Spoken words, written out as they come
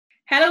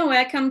Hello and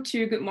welcome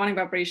to Good Morning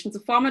Vibrations,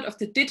 a format of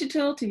the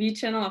digital TV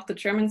channel of the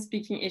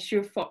German-speaking issue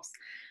of Forbes.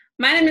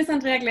 My name is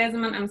Andrea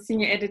Gläsemann, I'm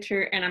senior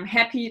editor, and I'm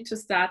happy to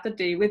start the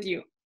day with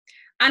you.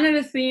 Under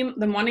the theme,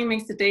 the morning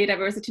makes the day,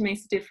 diversity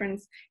makes the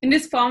difference, in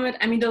this format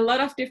I meet a lot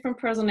of different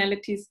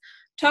personalities,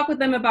 talk with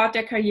them about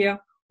their career,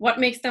 what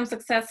makes them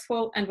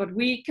successful, and what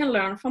we can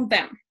learn from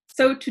them.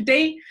 So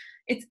today,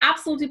 it's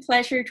absolutely a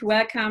pleasure to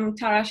welcome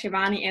Tara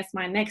Shirvani as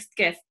my next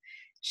guest.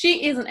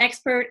 She is an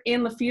expert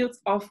in the fields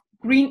of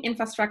green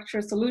infrastructure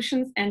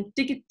solutions and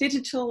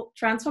digital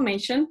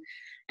transformation.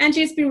 And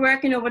she's been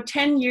working over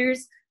 10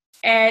 years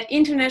at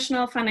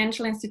international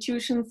financial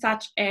institutions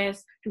such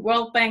as the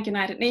World Bank,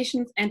 United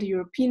Nations, and the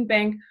European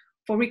Bank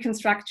for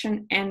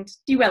Reconstruction and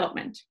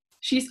Development.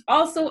 She's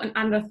also an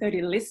under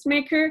 30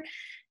 Listmaker.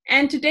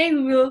 And today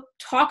we will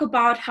talk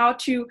about how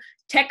to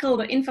tackle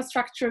the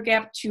infrastructure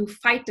gap to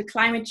fight the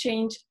climate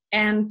change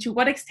and to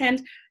what extent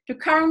the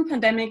current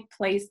pandemic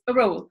plays a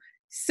role.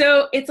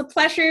 So it's a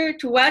pleasure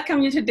to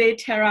welcome you today,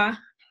 Tara.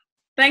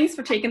 Thanks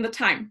for taking the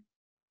time.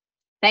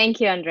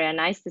 Thank you, Andrea.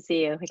 Nice to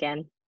see you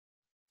again.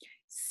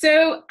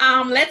 So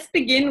let's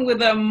begin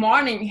with a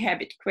morning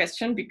habit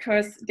question,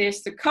 because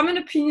there's the common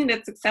opinion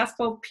that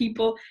successful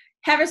people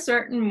have a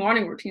certain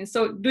morning routine.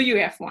 So do you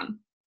have one?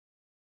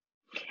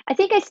 I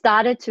think I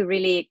started to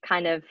really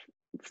kind of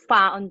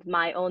found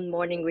my own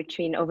morning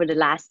routine over the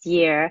last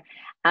year.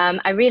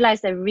 I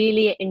realized I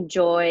really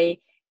enjoy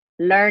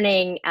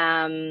learning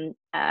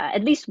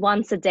at least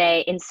once a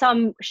day in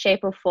some shape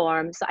or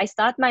form. So I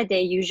start my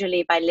day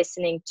usually by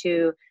listening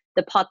to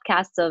the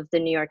podcasts of the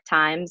New York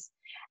Times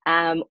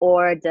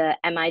or the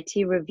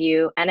MIT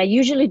Review. And I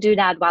usually do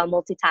that while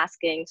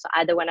multitasking. So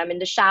either when I'm in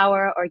the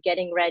shower or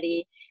getting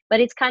ready, but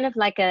it's kind of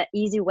like an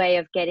easy way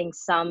of getting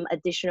some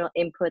additional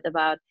input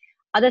about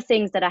other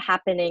things that are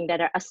happening that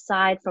are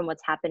aside from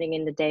what's happening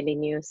in the daily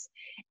news.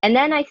 And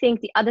then I think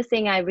the other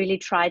thing I really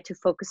try to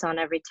focus on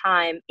every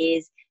time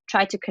is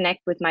try to connect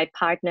with my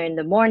partner in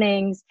the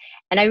mornings.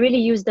 And I really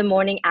use the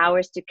morning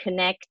hours to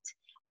connect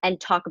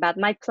and talk about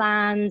my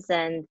plans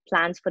and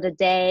plans for the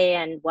day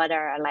and what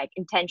are like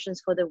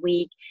intentions for the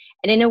week.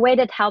 And in a way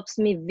that helps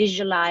me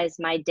visualize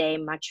my day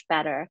much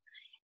better.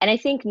 And I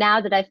think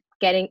now that I'm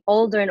getting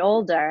older and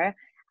older,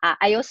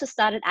 I also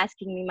started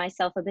asking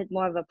myself a bit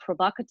more of a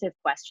provocative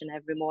question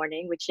every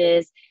morning, which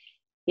is,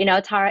 you know,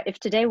 Tara, if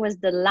today was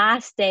the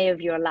last day of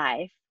your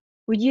life,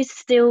 would you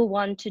still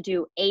want to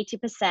do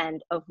 80%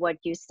 of what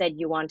you said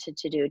you wanted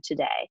to do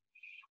today?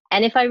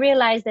 And if I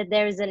realize that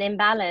there is an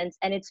imbalance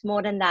and it's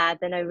more than that,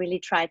 then I really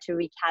try to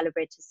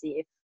recalibrate to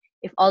see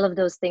if all of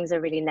those things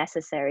are really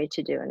necessary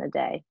to do in a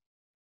day.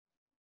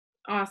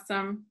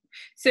 Awesome.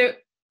 So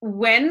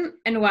when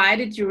and why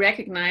did you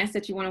recognize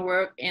that you want to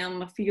work in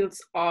the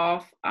fields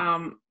of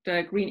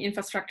the green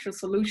infrastructure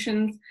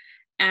solutions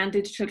and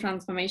digital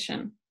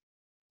transformation?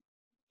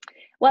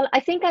 Well,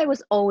 I think I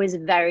was always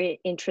very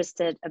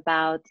interested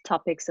about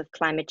topics of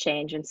climate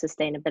change and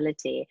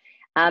sustainability.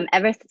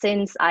 Ever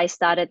since I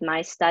started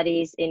my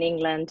studies in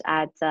England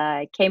at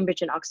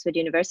Cambridge and Oxford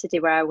University,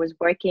 where I was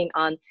working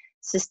on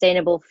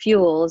sustainable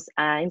fuels,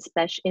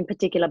 in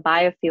particular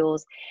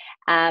biofuels,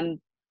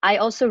 I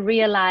also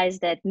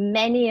realized that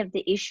many of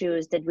the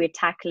issues that we're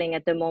tackling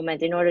at the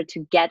moment in order to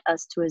get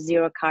us to a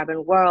zero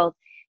carbon world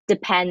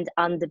depend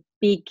on the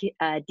big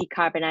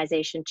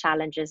decarbonization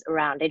challenges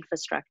around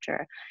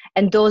infrastructure.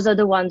 And those are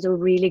the ones who are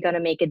really going to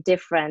make a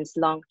difference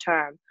long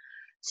term.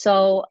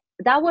 So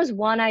that was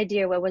one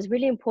idea what was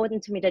really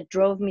important to me that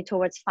drove me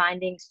towards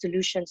finding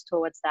solutions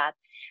towards that.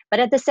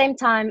 But at the same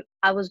time,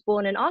 I was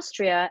born in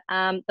Austria,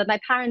 but my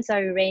parents are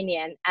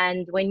Iranian.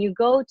 And when you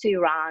go to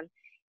Iran,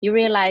 you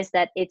realize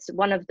that it's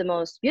one of the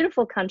most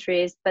beautiful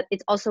countries, but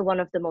it's also one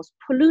of the most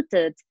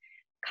polluted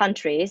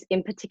countries,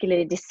 in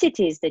particular the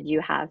cities that you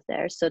have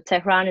there. So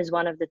Tehran is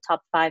one of the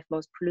top 5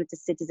 most polluted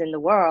cities in the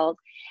world,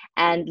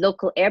 and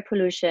local air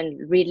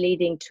pollution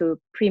leading to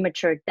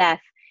premature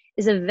death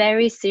is a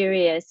very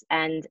serious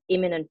and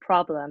imminent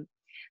problem.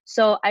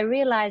 So I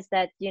realized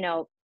that, you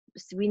know,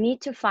 we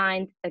need to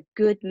find a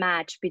good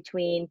match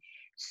between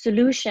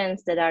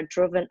solutions that are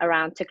driven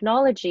around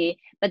technology,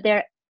 but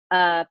they're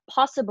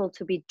possible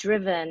to be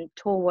driven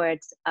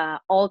towards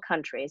all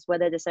countries,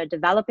 whether these are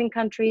developing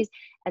countries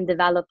and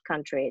developed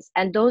countries.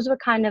 And those were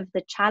kind of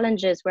the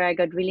challenges where I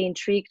got really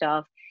intrigued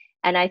of.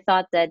 And I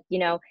thought that, you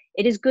know,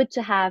 it is good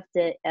to have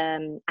the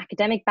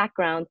academic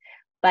background,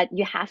 but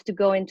you have to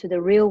go into the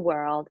real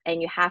world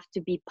and you have to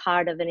be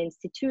part of an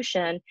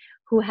institution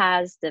who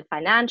has the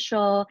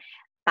financial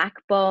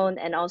backbone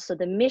and also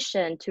the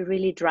mission to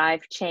really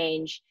drive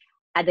change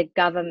at the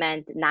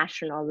government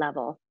national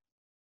level.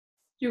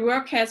 Your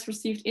work has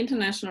received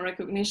international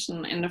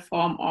recognition in the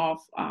form of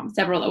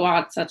several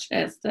awards, such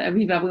as the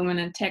Aviva Women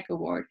in Tech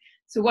Award.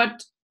 So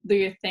what do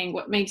you think,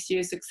 what makes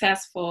you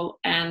successful?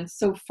 And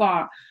so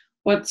far,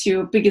 what's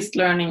your biggest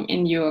learning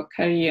in your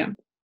career?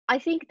 I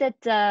think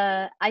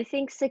that I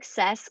think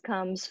success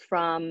comes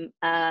from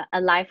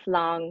a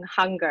lifelong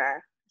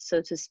hunger,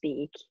 so to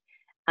speak.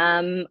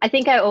 I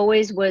think I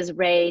always was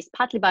raised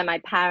partly by my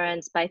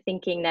parents by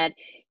thinking that,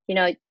 you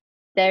know,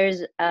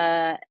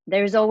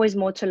 there's always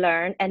more to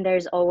learn, and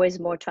there's always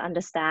more to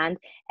understand.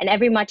 And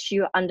every much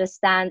you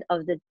understand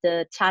of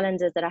the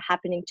challenges that are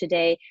happening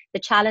today, the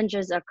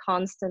challenges are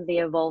constantly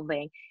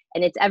evolving,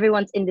 and it's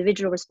everyone's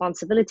individual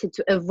responsibility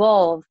to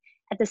evolve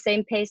at the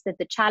same pace that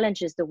the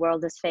challenges the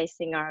world is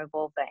facing are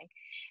evolving.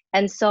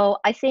 And so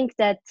I think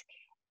that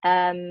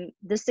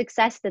the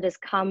success that has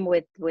come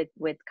with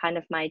kind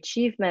of my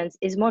achievements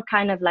is more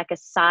kind of like a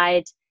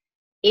side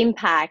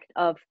impact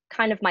of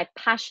kind of my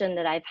passion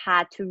that I've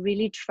had to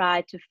really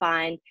try to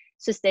find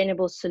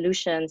sustainable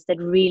solutions that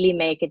really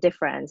make a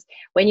difference.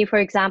 When you, for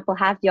example,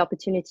 have the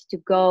opportunity to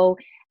go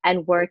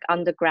and work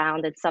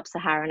underground in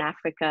sub-Saharan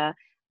Africa.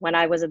 When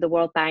I was at the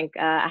World Bank,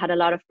 I had a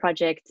lot of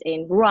projects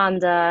in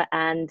Rwanda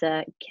and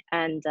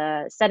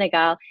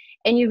Senegal,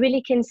 and you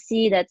really can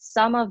see that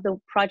some of the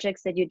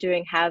projects that you're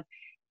doing have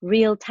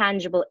real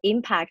tangible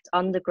impact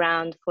on the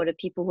ground for the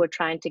people who are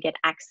trying to get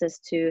access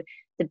to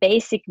the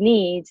basic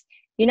needs.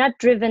 You're not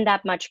driven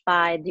that much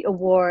by the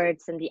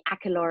awards and the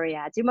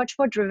accolades. You're much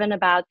more driven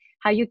about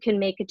how you can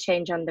make a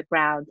change on the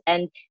ground.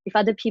 And if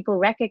other people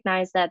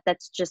recognize that,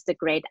 that's just a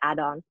great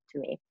add-on to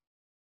me.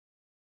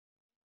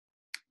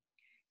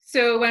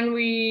 So when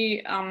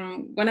we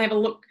when I have a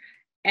look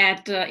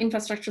at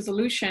infrastructure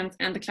solutions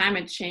and the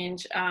climate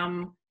change,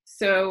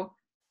 so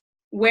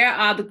where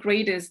are the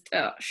greatest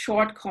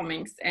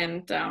shortcomings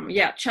and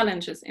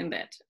challenges in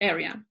that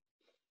area?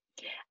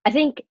 I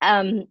think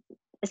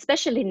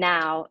especially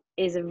now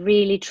is a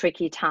really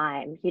tricky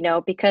time, you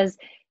know, because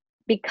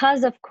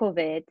of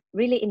COVID,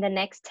 really in the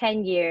next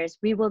 10 years,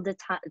 we will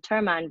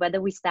determine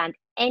whether we stand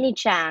any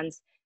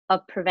chance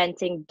of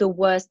preventing the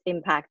worst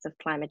impacts of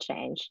climate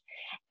change.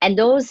 And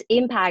those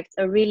impacts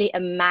are really a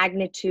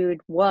magnitude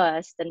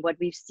worse than what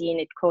we've seen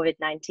at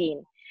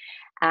COVID-19.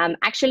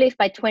 Actually, if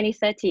by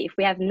 2030, if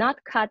we have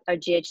not cut our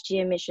GHG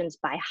emissions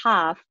by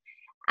half,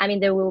 I mean,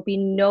 there will be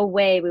no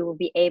way we will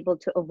be able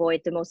to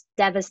avoid the most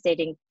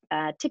devastating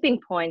tipping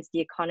points the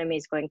economy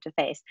is going to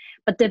face.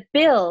 But the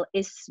bill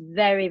is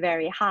very,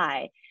 very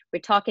high. We're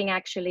talking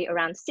actually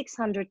around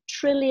 $600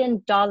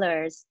 trillion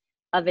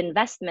of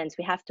investments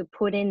we have to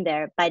put in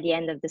there by the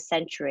end of the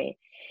century.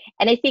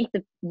 And I think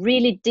the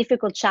really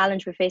difficult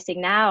challenge we're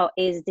facing now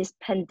is this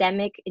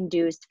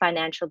pandemic-induced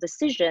financial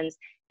decisions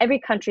every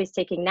country is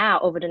taking now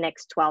over the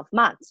next 12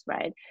 months,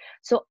 right?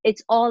 So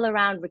it's all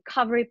around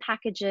recovery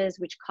packages,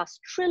 which cost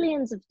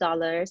trillions of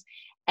dollars,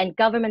 and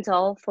governments are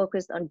all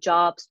focused on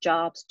jobs,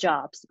 jobs,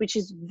 jobs, which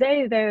is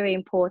very, very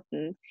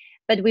important.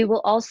 But we will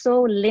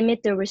also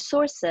limit the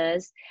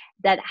resources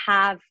that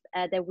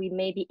that we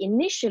maybe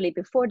initially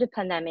before the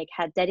pandemic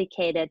had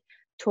dedicated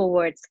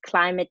towards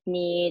climate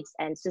needs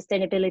and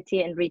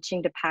sustainability and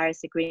reaching the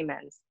Paris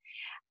agreements.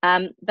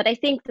 But I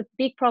think the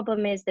big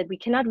problem is that we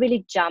cannot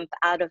really jump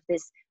out of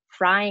this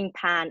frying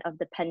pan of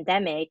the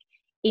pandemic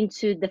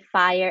into the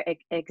fire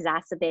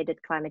exacerbated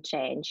climate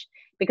change,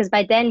 because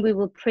by then we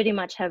will pretty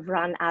much have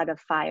run out of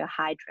fire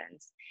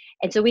hydrants.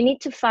 And so we need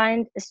to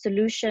find a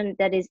solution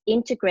that is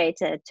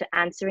integrated to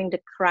answering the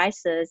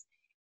crisis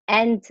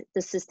and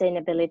the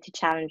sustainability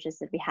challenges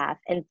that we have.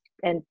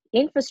 And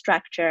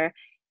infrastructure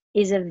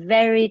is a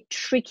very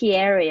tricky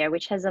area,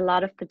 which has a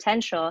lot of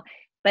potential,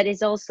 but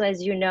it's also,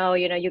 as you know,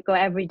 you go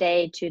every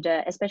day to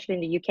especially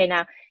in the UK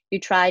now, you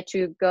try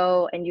to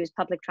go and use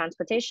public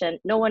transportation.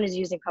 No one is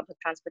using public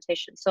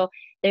transportation. So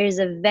there is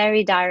a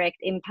very direct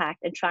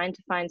impact, and trying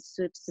to find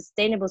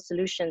sustainable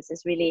solutions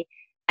is really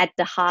at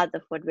the heart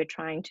of what we're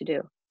trying to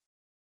do.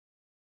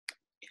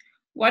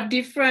 What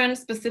different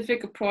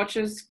specific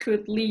approaches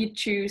could lead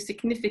to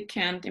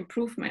significant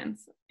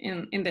improvements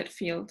in that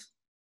field?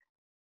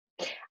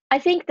 I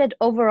think that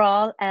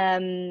overall,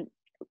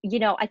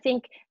 I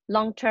think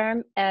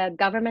long-term,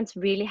 governments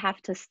really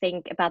have to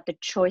think about the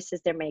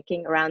choices they're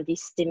making around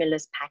these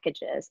stimulus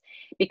packages,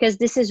 because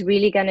this is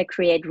really going to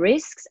create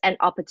risks and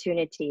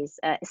opportunities,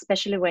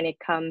 especially when it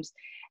comes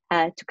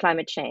to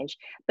climate change.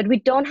 But we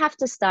don't have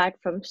to start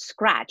from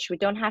scratch. We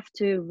don't have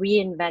to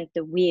reinvent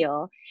the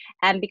wheel,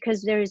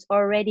 because there is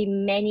already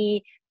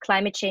many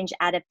climate change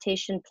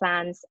adaptation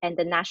plans and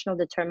the national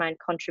determined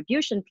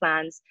contribution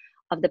plans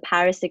of the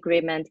Paris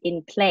Agreement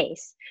in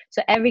place.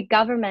 So every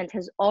government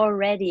has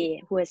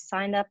already, who has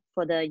signed up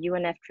for the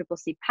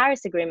UNFCCC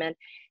Paris Agreement,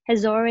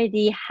 has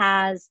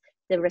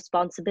the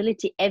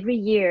responsibility every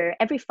year,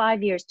 every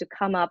 5 years, to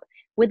come up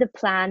with a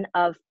plan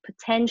of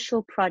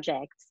potential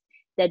projects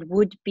that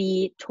would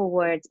be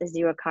towards a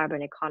zero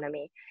carbon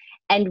economy.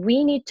 And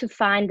we need to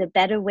find a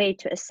better way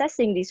to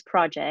assessing these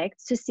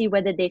projects to see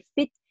whether they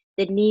fit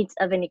the needs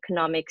of an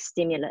economic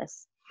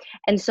stimulus.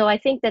 And so I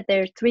think that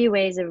there are three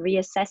ways of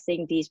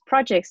reassessing these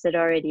projects that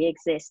already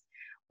exist.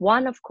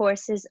 One, of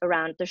course, is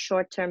around the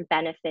short-term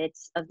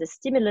benefits of the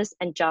stimulus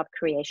and job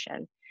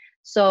creation.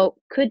 So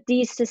could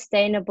these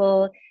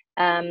sustainable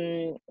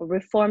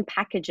reform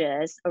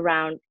packages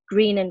around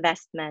green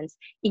investments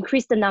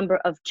increase the number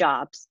of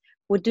jobs?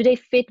 Do they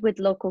fit with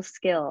local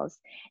skills?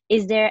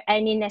 Is there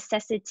any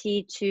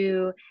necessity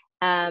to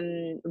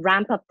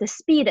ramp up the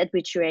speed at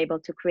which you're able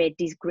to create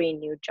these green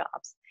new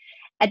jobs?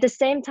 At the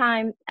same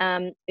time,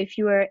 if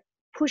you are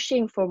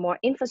pushing for more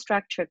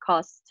infrastructure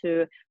costs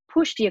to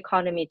push the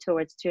economy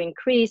towards to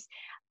increase,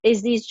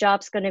 is these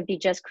jobs going to be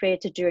just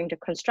created during the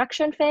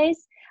construction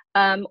phase?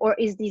 Or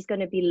is these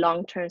going to be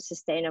long-term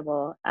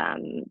sustainable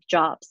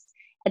jobs?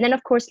 And then,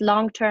 of course,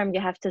 long-term, you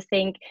have to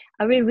think,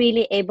 are we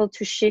really able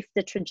to shift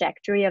the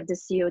trajectory of the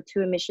CO2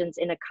 emissions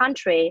in a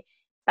country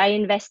by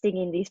investing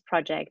in these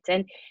projects?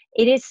 And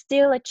it is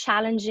still a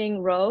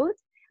challenging road,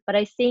 but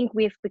I think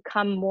we've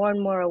become more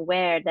and more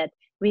aware that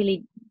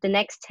really the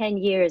next 10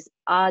 years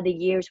are the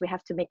years we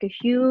have to make a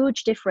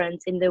huge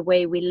difference in the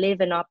way we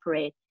live and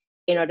operate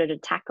in order to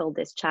tackle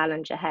this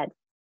challenge ahead.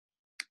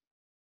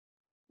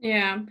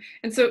 Yeah,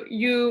 and so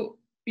your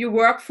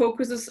work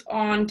focuses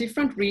on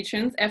different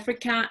regions,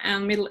 Africa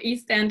and Middle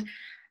East, and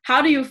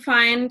how do you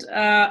find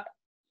the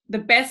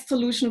best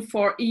solution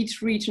for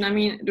each region? I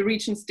mean, the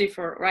regions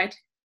differ, right?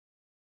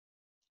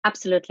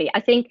 Absolutely.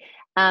 I think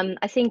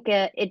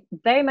it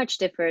very much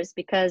differs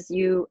because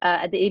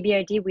at the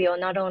EBRD, we will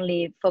not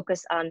only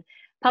focus on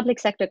public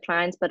sector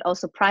clients, but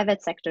also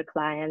private sector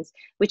clients,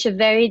 which have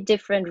very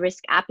different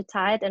risk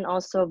appetite and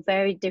also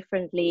very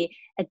differently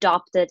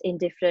adopted in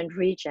different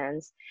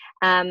regions.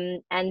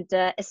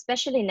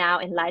 Especially now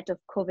in light of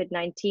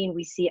COVID-19,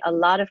 we see a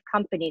lot of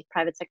companies,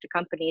 private sector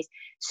companies,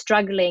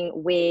 struggling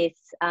with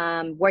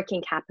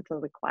working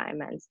capital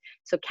requirements.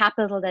 So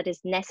capital that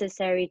is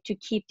necessary to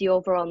keep the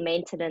overall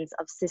maintenance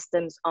of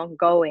systems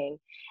ongoing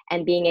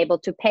and being able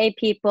to pay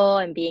people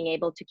and being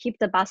able to keep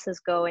the buses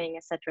going,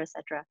 et cetera, et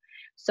cetera.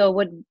 So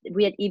what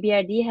we at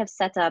EBRD have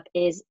set up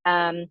is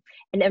an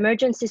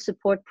emergency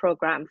support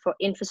program for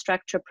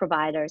infrastructure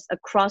providers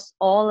across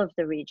all of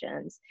the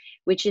regions,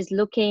 which is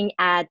looking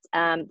at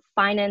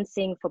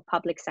financing for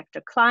public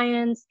sector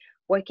clients,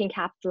 working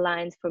capital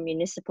lines for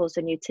municipals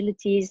and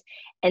utilities,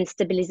 and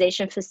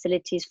stabilization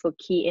facilities for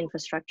key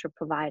infrastructure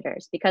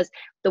providers. Because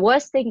the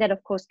worst thing that,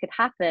 of course, could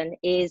happen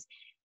is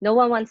no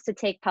one wants to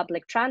take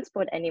public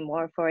transport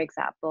anymore, for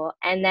example.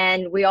 And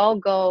then we all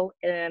go,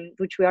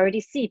 which we already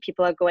see,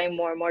 people are going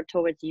more and more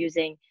towards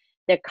using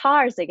their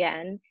cars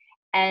again.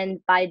 And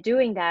by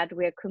doing that,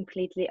 we're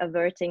completely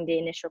averting the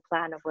initial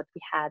plan of what we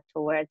had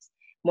towards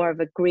more of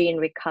a green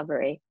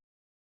recovery.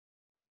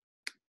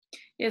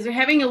 Yeah, so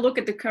having a look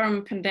at the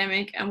current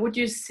pandemic, and would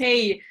you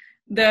say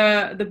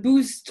the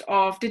boost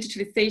of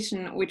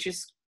digitalization, which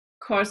is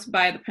caused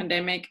by the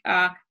pandemic,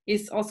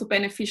 is also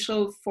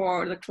beneficial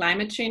for the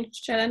climate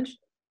change challenge?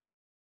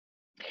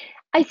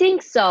 I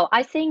think so.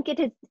 I think it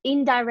is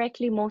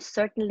indirectly, most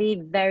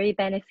certainly, very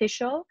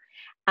beneficial.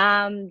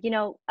 One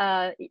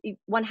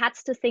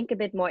has to think a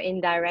bit more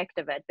indirect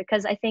of it,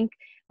 because I think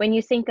when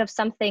you think of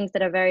some things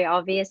that are very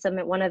obvious, I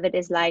mean, one of it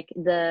is like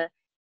the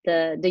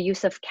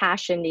use of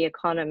cash in the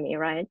economy,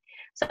 right?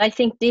 So I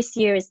think this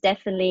year is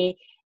definitely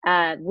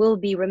will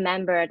be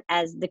remembered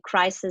as the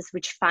crisis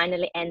which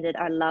finally ended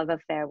our love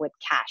affair with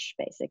cash,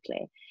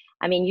 basically.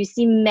 I mean, you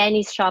see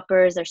many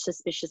shoppers are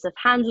suspicious of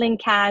handling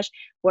cash,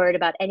 worried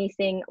about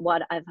anything,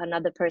 what if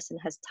another person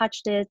has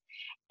touched it.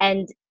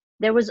 And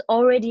there was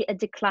already a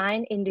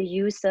decline in the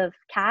use of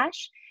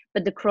cash,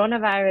 but the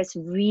coronavirus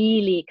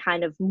really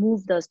kind of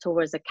moved us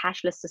towards a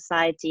cashless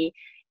society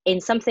in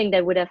something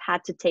that would have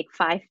had to take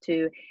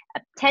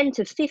 10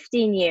 to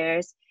 15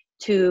 years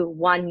to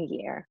 1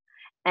 year.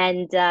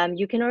 And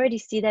you can already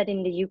see that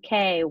in the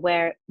UK,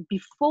 where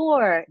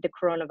before the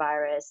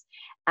coronavirus,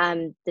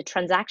 the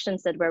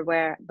transactions that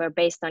were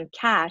based on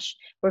cash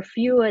were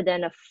fewer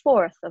than a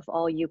fourth of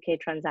all UK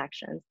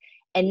transactions.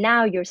 And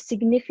now you're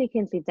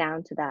significantly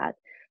down to that.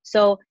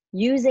 So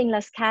using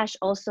less cash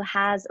also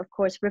has, of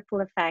course,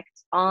 ripple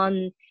effects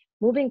on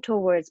moving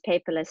towards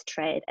paperless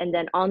trade and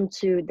then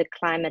onto the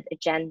climate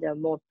agenda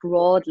more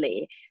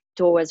broadly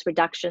towards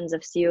reductions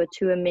of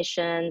CO2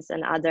 emissions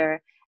and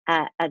other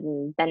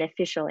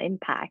beneficial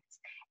impacts.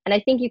 And I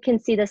think you can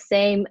see the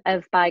same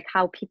of like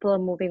how people are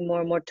moving more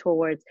and more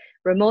towards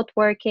remote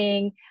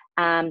working.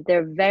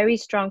 There are very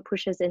strong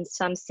pushes in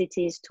some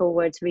cities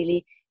towards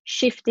really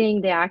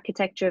shifting the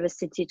architecture of a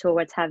city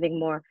towards having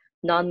more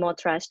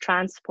non-motorized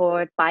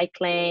transport, bike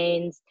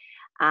lanes,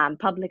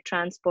 public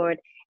transport.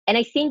 And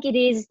I think it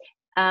is,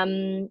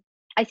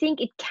 I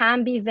think it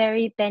can be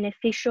very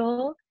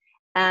beneficial,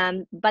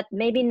 but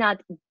maybe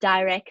not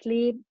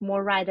directly,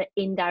 more rather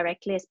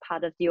indirectly as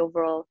part of the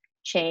overall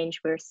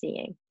change we're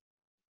seeing.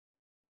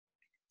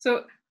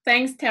 So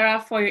thanks,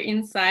 Tara, for your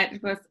insight.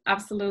 It was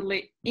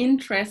absolutely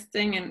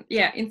interesting and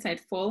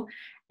insightful.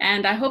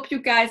 And I hope you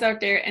guys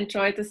out there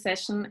enjoyed the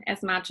session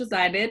as much as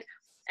I did.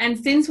 And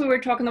since we were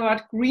talking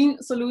about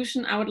green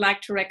solution, I would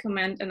like to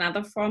recommend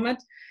another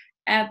format,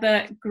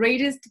 the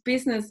Greatest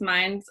Business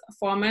Minds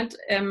format.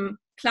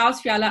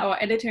 Klaus Fiala, our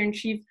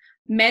editor-in-chief,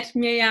 met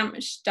Miriam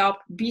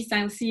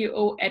Staub-Bisang,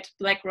 CEO at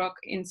BlackRock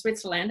in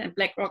Switzerland. And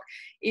BlackRock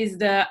is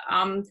the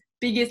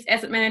biggest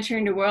asset manager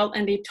in the world.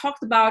 And they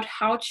talked about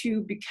how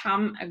to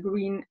become a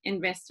green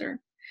investor.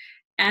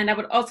 And I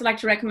would also like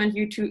to recommend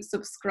you to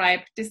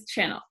subscribe this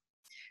channel.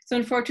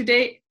 So for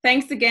today,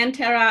 thanks again,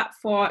 Tara,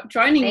 for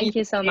joining me. Thank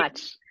you so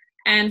much.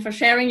 And for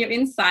sharing your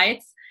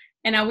insights.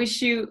 And I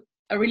wish you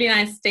a really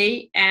nice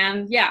day.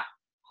 And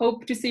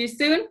hope to see you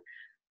soon.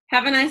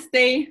 Have a nice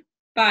day.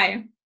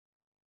 Bye.